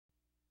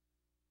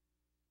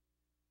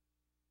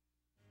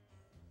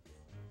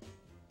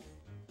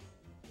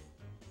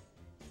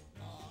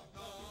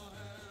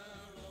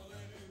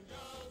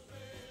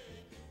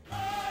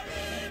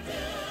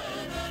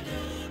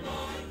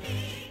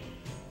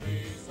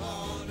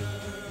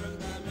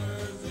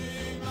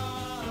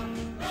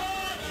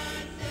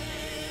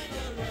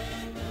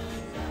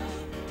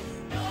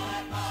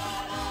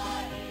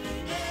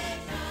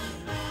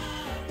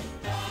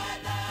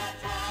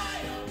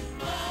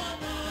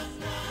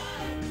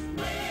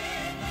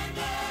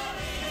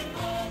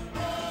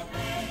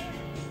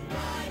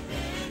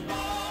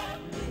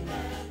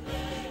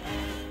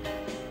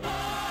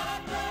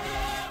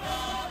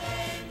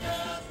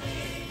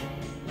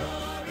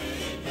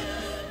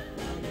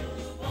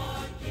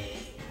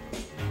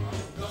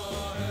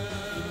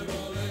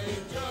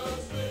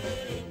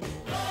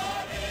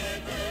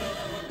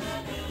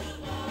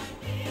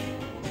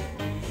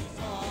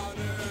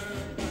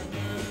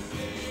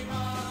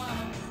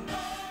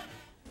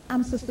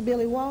I'm Sister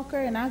Billy Walker,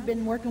 and I've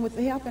been working with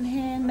the Helping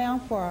Hand now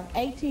for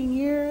 18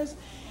 years.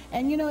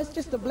 And, you know, it's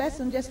just a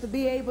blessing just to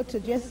be able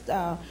to just,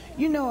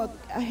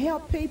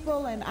 help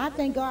people. And I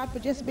thank God for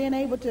just being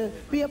able to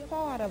be a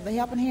part of the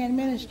Helping Hand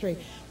ministry.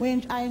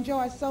 I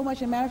enjoy it so much.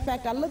 As a matter of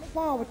fact, I look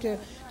forward to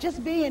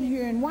just being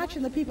here and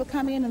watching the people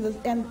come in and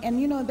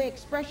the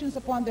expressions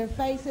upon their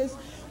faces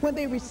when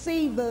they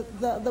receive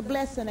the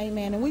blessing,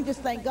 amen. And we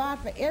just thank God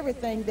for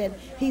everything that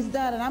he's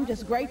done, and I'm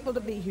just grateful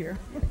to be here.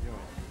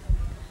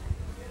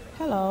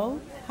 Hello,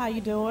 how you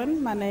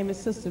doing? My name is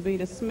Sister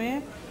Vita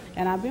Smith,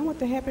 and I've been with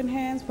the Helping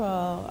Hands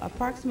for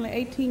approximately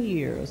 18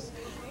 years.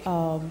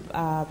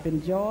 I've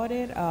enjoyed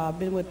it. I've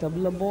been with the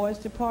little boys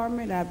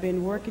department. I've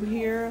been working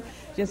here.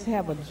 Just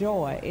have a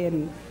joy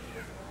in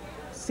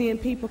seeing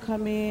people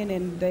come in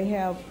and they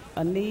have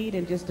a need,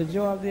 and just the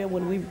joy of them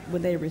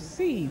when they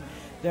receive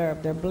their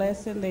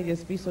blessing. They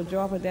just be so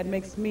joyful. That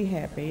makes me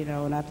happy, you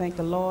know. And I thank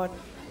the Lord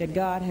that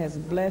God has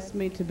blessed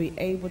me to be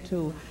able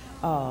to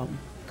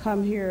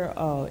come here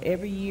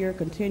every year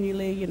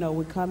continually. You know,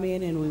 we come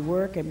in and we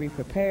work and we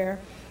prepare,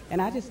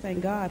 and I just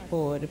thank God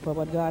for it, for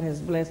what God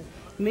has blessed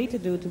me to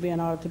do, to be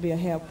in order to be a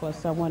help for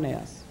someone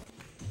else.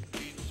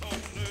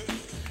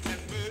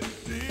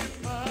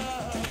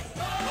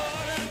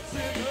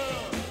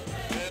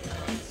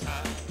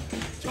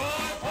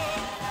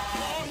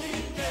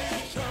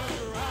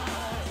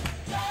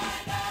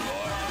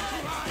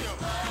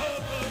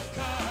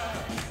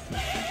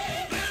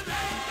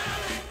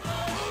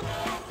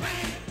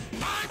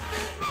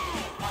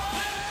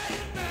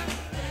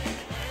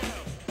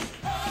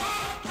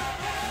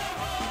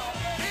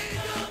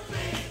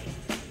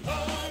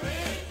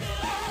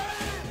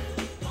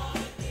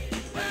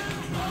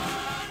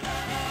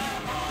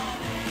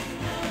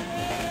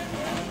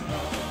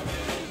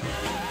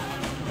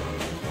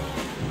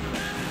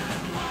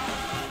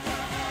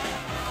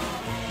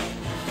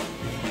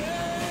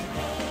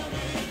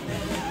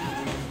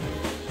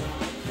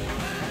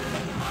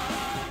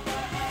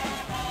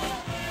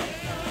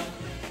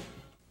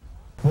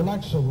 Well,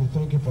 like so, we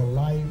thank you for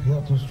life,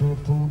 health, and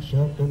strength, food,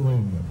 shelter, and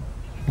raiment.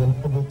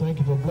 Lord, we thank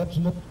you for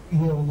blessing us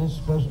here on this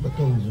special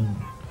occasion.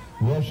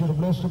 We ask you to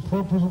bless the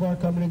purpose of our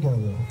coming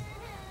together.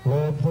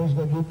 Lord, praise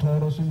that you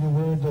taught us in your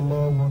word to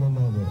love one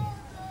another.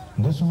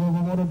 This is what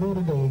we want to do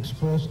today,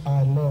 express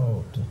our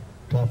love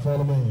to our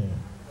fellow man.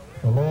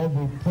 And Lord,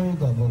 we pray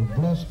that we'll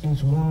bless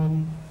each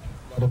one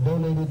that have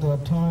donated their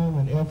time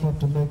and effort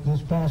to make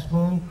this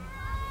possible.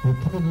 We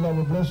pray that I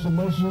will bless the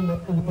nation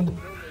that everyone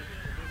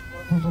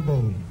that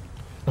obey.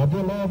 Now,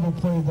 dear Lord, we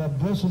pray that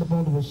blessing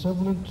upon the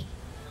recipients.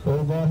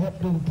 Oh, God, help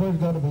them to praise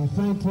God to be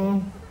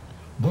thankful.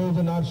 Those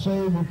that are not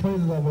saved, we pray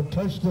that I will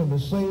touch them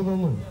and save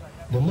them and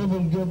deliver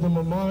and give them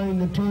a mind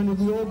to turn to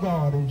thee, oh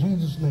God, in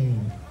Jesus'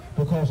 name.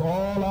 Because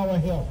all our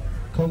help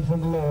comes from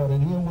the Lord,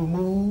 and here we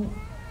move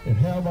and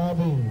have our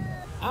being.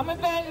 I'm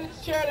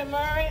Evangelist Shirley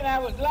Murray, and I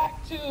would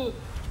like to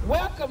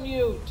welcome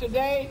you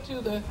today to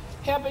the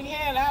Helping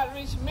Hand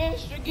Outreach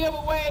Ministry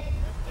giveaway.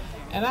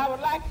 And I would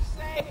like to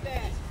say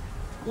that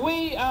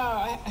we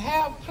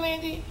have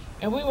plenty,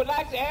 and we would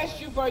like to ask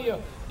you for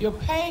your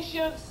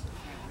patience.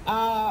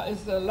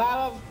 It's a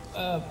lot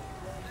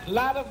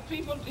of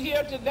people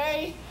here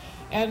today,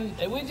 and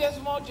we just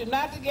want you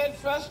not to get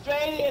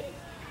frustrated,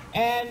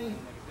 and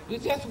we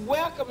just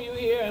welcome you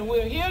here, and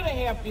we're here to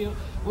help you.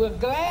 We're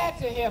glad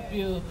to help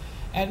you,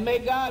 and may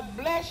God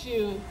bless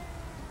you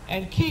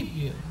and keep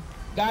you.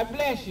 God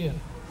bless you.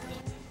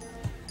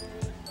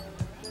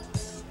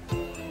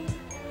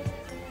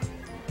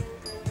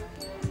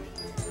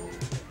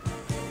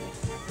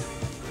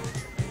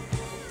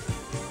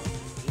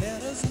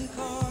 Letters and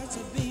cards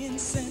are being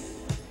sent,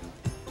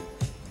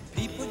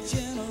 people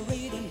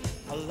generating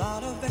a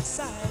lot of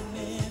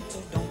excitement.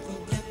 So don't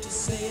forget to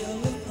say a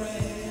little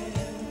prayer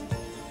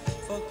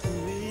for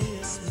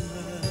Christmas.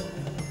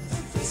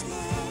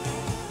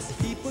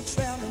 People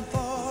traveling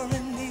far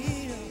and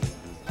near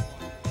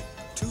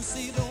to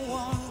see the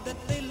ones that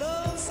they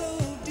love so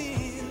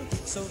dear.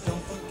 So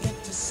don't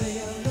forget to say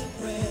a little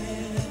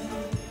prayer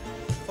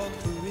for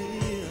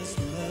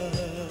Christmas.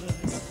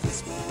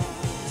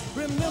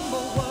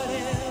 Remember,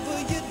 whatever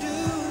you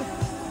do,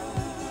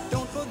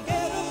 don't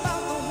forget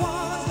about the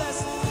ones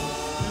that's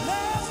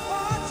less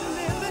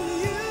fortunate than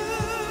you.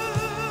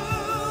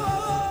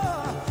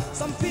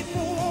 Some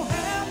people won't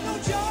have no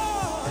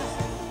joy,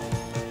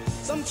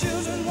 some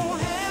children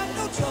won't have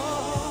no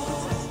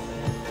joy,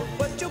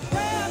 but your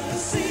prayer will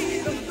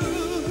see them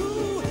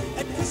through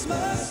at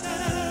Christmas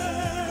time,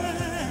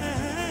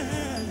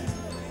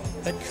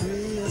 at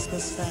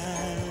Christmas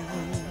time.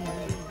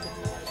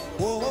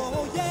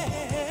 Oh,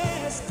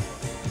 yes.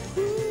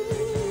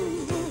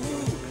 Ooh,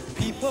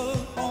 people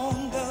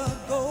on the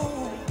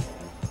go,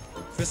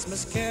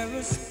 Christmas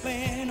carols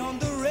playing on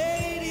the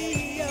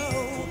radio.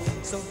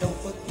 So don't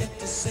forget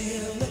to say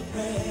a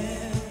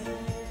prayer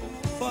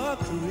for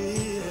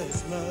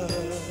Christmas.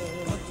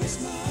 For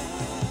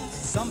Christmas.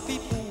 Some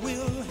people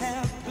will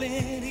have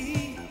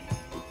plenty,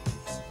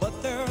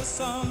 but there are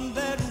some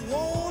that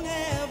won't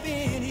have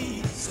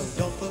any. So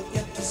don't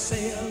forget to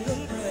say a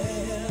little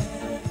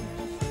prayer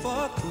for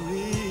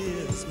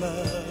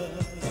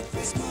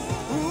Christmas.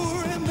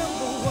 Ooh, remember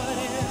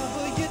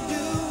whatever you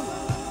do,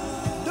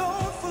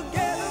 don't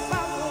forget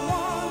about the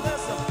one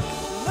that's the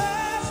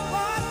last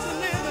part to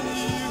live in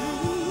you.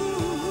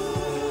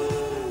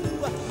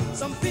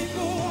 Some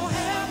people won't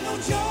have no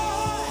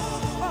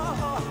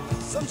joy,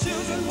 some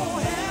children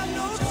won't have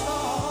no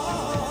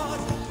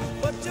toys,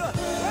 but you're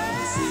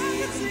glad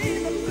to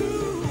see them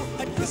through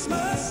at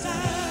Christmas time.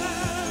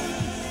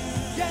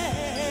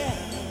 Yeah,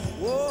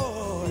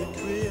 whoa, at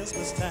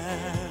Christmas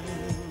time.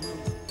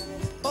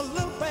 A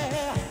little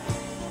prayer,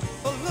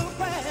 a little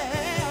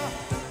prayer.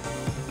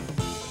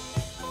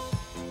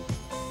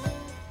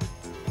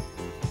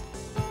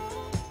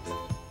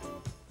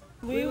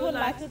 We would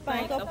like to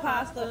thank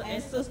Apostle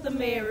and Sister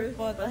Mary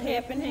for the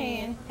helping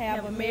hand.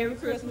 Have a Merry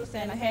Christmas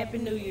and a Happy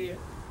New Year.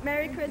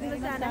 Merry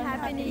Christmas and a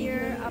Happy New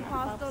Year,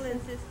 Apostle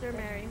and Sister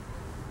Mary.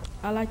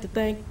 I'd like to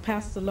thank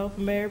Pastor Lofa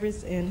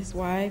Maris and his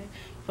wife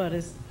for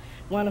this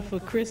wonderful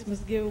Christmas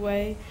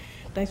giveaway.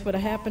 Thanks for the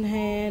helping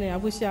hand, and I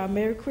wish y'all a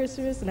Merry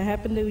Christmas and a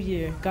Happy New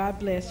Year. God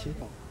bless you.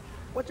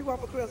 What you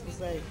want for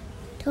Christmas, eh?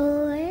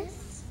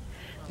 Toys.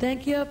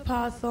 Thank you,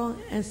 Apostle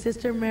and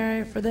Sister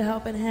Mary, for the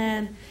helping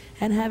hand,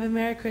 and have a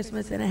Merry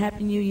Christmas and a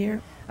Happy New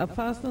Year.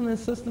 Apostle and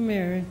Sister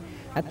Mary,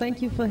 I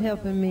thank you for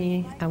helping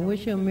me. I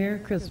wish you a Merry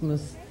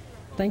Christmas.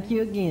 Thank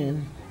you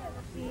again.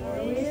 We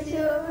wish you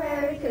a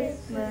Merry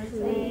Christmas.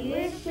 We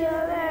wish you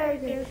a Merry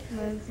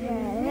Christmas.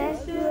 And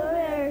wish you a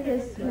Merry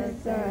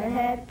Christmas and a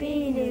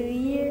Happy New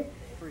Year.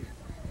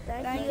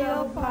 Thank you,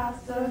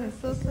 Apostle and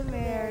Sister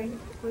Mary.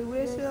 We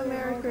wish you a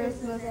Merry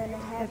Christmas and a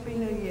Happy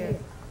New Year.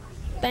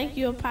 Thank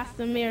you,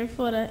 Apostle Mary,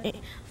 for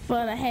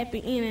the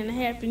happy end and a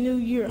Happy New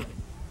Year.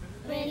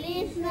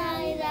 Feliz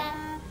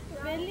Navidad.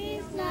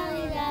 Feliz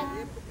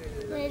Navidad.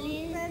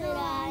 Feliz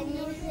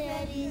año.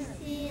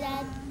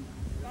 Felicidad.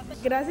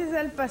 Gracias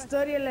al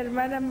pastor y a la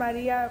hermana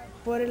María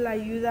por la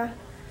ayuda.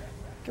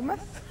 ¿Qué más?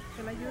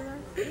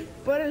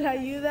 Por la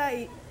ayuda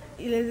y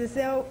les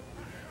deseo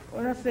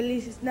una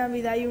feliz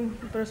Navidad y un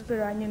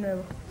próspero año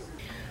nuevo.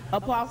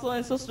 Apostle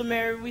and Sister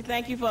Mary, we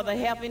thank you for the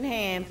helping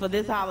hand for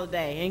this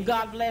holiday. And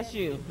God bless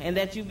you, and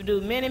that you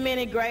do many,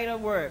 many greater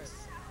works.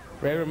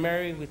 Reverend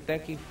Mary, we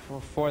thank you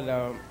for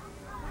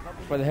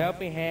the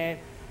helping hand,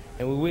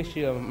 and we wish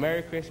you a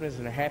Merry Christmas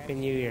and a Happy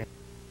New Year.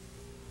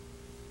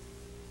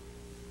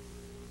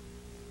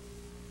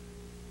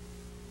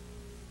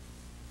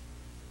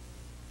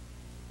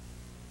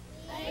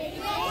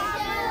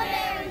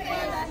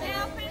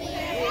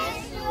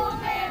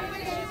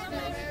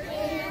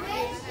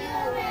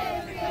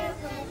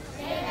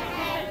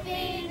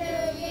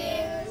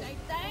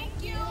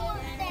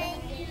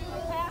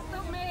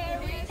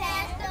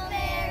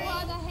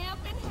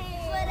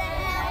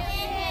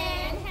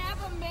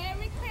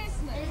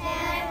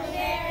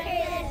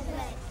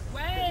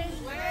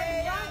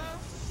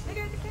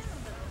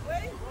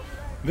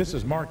 This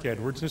is Mark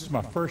Edwards. This is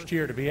my first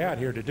year to be out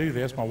here to do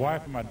this. My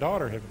wife and my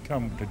daughter have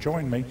come to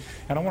join me,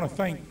 and I want to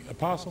thank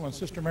Apostle and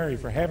Sister Mary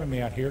for having me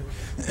out here.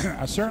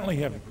 I certainly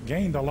have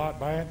gained a lot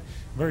by it.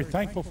 I'm very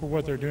thankful for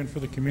what they're doing for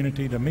the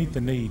community to meet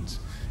the needs,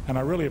 and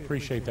I really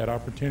appreciate that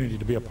opportunity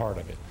to be a part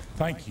of it.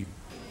 Thank you.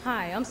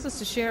 Hi, I'm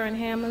Sister Sharon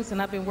Hammonds,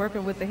 and I've been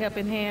working with the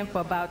Helping Hand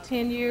for about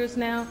 10 years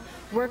now,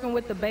 working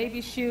with the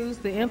baby shoes,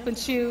 the infant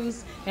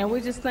shoes, and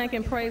we just thank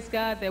and praise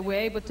God that we're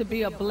able to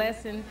be a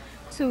blessing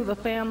to the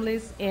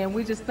families, and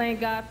we just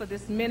thank God for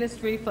this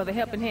ministry, for the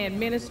Helping Hand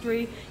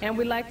ministry, and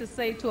we'd like to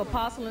say to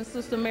Apostle and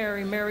Sister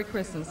Mary, Merry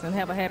Christmas and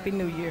have a Happy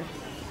New Year.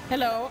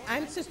 Hello,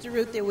 I'm Sister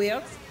Ruthie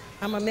Wilkes.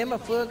 I'm a member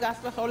of Full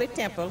Gospel Holy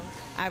Temple.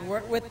 I've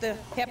worked with the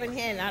Helping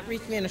Hand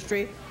Outreach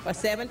Ministry for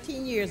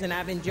 17 years, and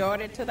I've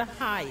enjoyed it to the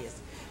highest.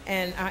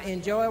 And I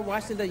enjoy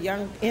watching the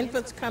young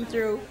infants come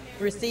through,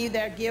 receive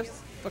their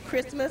gifts for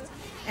Christmas,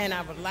 and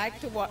I would like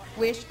to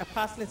wish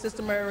Apostle and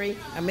Sister Mary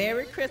a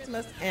Merry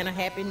Christmas and a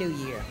Happy New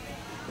Year.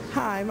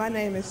 Hi, my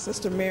name is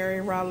Sister Mary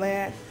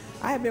Rowlett.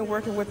 I have been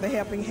working with the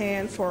Helping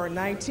Hand for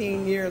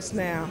 19 years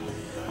now.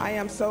 I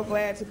am so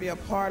glad to be a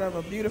part of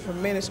a beautiful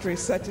ministry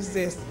such as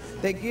this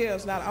that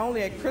gives not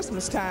only at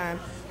Christmas time,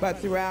 but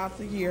throughout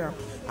the year.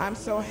 I'm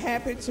so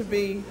happy to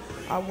be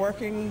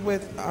working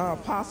with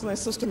Apostle and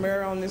Sister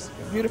Mary on this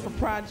beautiful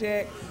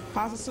project.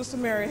 Apostle and Sister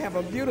Mary have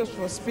a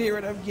beautiful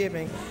spirit of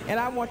giving, and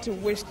I want to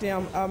wish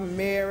them a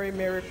Merry,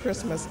 Merry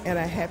Christmas and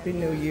a Happy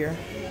New Year.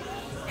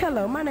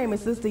 Hello, my name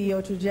is Sister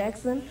Yotra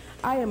Jackson.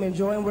 I am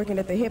enjoying working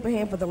at the Helping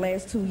Hand for the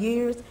last 2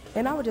 years,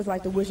 and I would just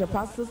like to wish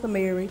Apostle Sister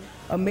Mary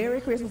a Merry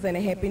Christmas and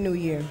a Happy New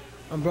Year.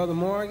 I'm Brother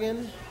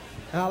Morgan,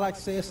 and I'd like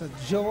to say it's a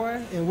joy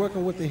in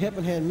working with the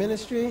Helping Hand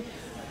ministry.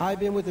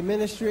 I've been with the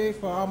ministry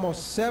for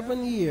almost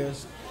 7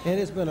 years, and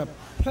it's been a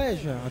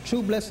pleasure, a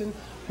true blessing,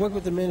 working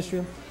with the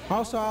ministry.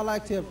 Also, I'd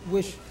like to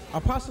wish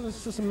Apostle and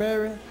Sister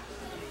Mary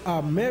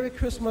a Merry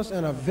Christmas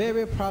and a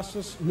very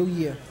prosperous New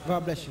Year.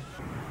 God bless you.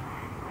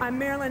 I'm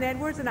Marilyn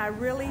Edwards, and I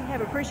really have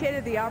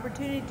appreciated the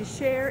opportunity to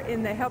share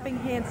in the Helping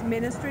Hands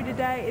ministry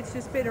today. It's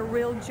just been a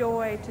real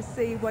joy to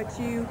see what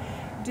you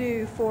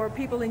do for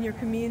people in your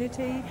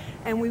community,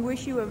 and we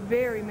wish you a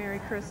very Merry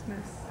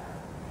Christmas.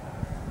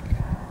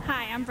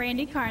 Hi, I'm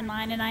Brandy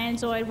Carnline, and I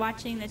enjoyed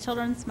watching the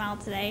children smile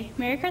today.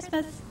 Merry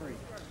Christmas.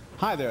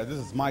 Hi there, this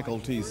is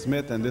Michael T.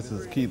 Smith, and this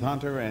is Keith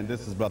Hunter, and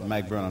this is Brother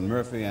Mac Vernon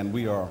Murphy, and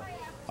we are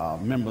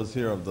members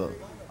here of the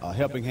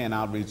Helping Hand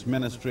Outreach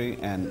Ministry,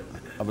 and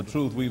of a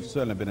truth, we've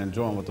certainly been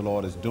enjoying what the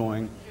Lord is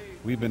doing.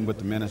 We've been with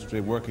the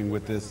ministry, working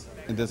with this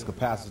in this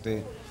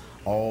capacity,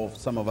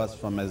 some of us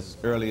from as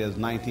early as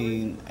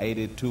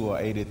 1982 or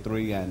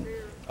 83 and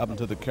up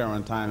until the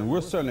current time, and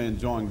we're certainly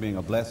enjoying being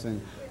a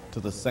blessing to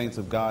the saints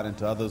of God and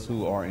to others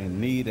who are in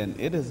need, and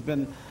it has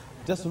been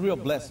just a real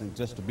blessing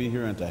just to be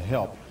here and to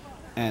help.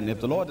 And if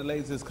the Lord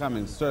delays his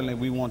coming, certainly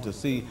we want to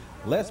see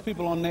less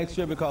people on next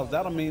year, because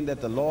that'll mean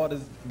that the Lord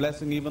is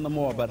blessing even the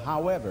more. But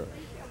however,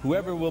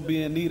 whoever will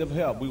be in need of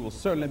help, we will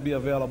certainly be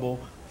available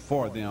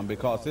for them,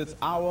 because it's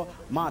our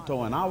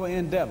motto and our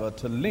endeavor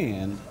to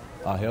lend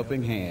a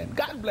helping hand.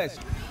 God bless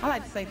you. I'd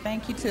like to say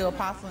thank you to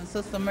Apostle and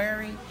Sister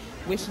Murray,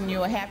 wishing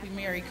you a happy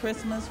Merry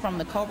Christmas from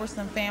the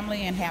Culberson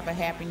family, and have a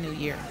Happy New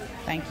Year.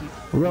 Thank you.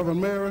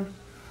 Reverend Mary,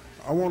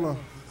 I want to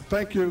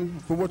thank you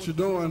for what you're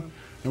doing,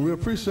 and we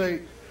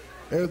appreciate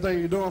everything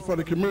you're doing for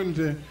the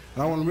community.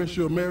 I want to wish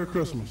you a Merry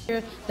Christmas.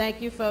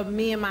 Thank you for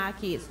me and my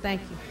kids. Thank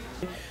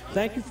you.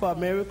 Thank you for a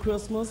Merry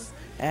Christmas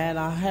and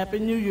a Happy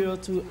New Year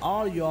to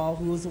all y'all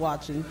who's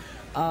watching,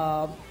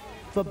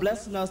 for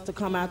blessing us to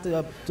come out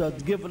to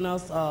giving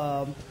us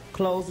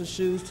clothes and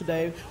shoes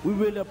today. We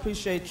really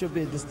appreciate your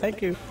business.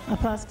 Thank you.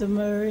 Apostle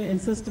Murray and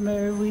Sister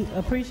Mary, we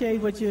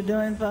appreciate what you're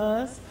doing for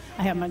us.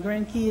 I have my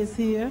grandkids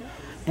here,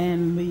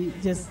 and we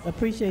just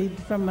appreciate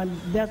from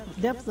the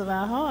depths of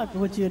our heart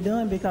what you're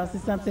doing, because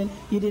it's something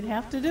you didn't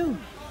have to do.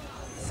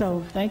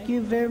 So thank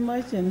you very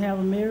much, and have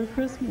a Merry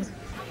Christmas.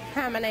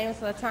 Hi, my name is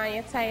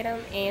LaTanya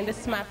Tatum, and this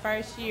is my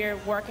first year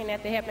working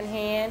at the Helping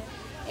Hand,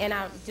 and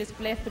I'm just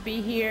blessed to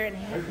be here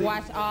and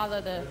watch all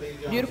of the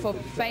beautiful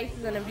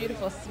faces and the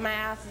beautiful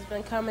smiles that's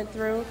been coming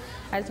through.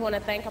 I just want to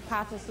thank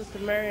Apostle Sister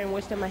Murray and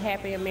wish them a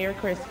happy and Merry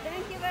Christmas.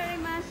 Thank you very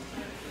much.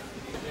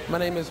 My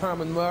name is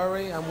Herman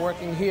Murray. I'm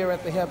working here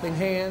at the Helping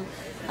Hand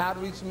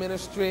Outreach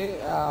Ministry.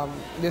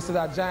 This is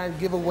our giant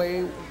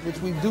giveaway, which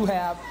we do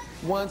have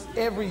once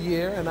every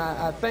year, and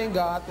I thank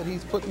God that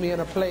he's put me in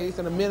a place,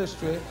 in a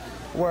ministry,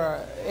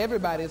 where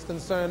everybody is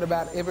concerned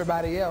about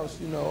everybody else.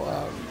 You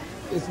know,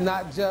 it's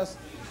not just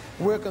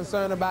we're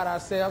concerned about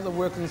ourselves, or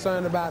we're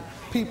concerned about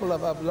people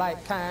of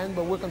like kind,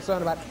 but we're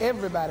concerned about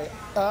everybody,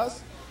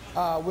 us.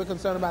 We're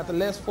concerned about the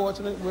less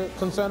fortunate. We're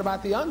concerned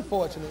about the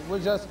unfortunate. We're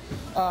just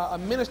a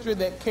ministry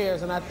that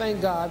cares, and I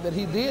thank God that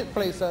he did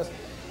place us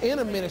in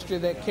a ministry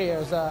that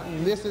cares.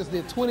 This is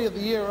the 20th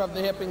year of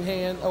the Helping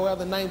Hand, or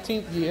the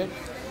 19th year,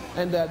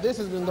 and this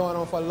has been going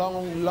on for a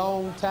long,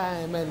 long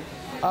time, and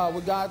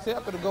with God's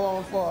help, it'll go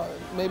on for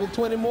maybe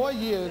 20 more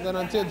years, and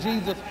until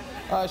Jesus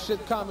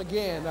should come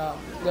again.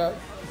 The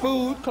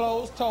food,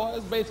 clothes,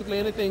 toys, basically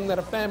anything that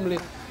a family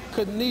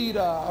could need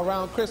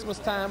around Christmas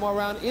time or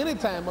around any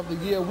time of the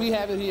year, we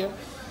have it here.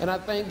 And I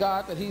thank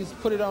God that he's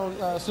put it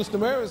on Sister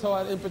Mary's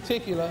heart in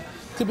particular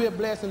to be a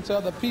blessing to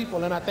other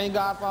people. And I thank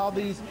God for all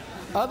these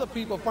other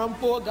people from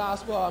Full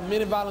Gospel,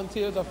 many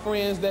volunteers or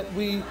friends that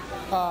we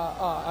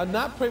are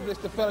not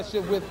privileged to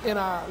fellowship with in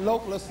our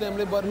local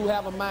assembly, but who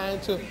have a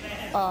mind to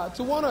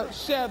want to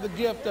share the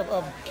gift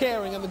of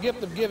caring and the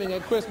gift of giving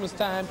at Christmas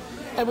time.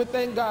 And we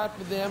thank God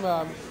for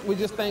them. We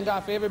just thank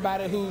God for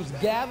everybody who's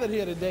gathered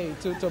here today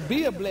to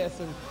be a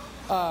blessing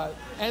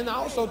and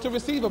also to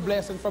receive a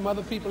blessing from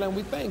other people. And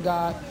we thank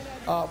God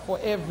for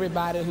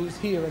everybody who's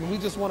here. And we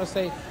just want to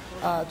say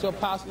to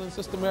Apostle and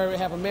Sister Mary,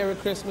 have a Merry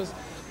Christmas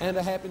and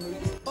a Happy New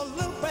Year.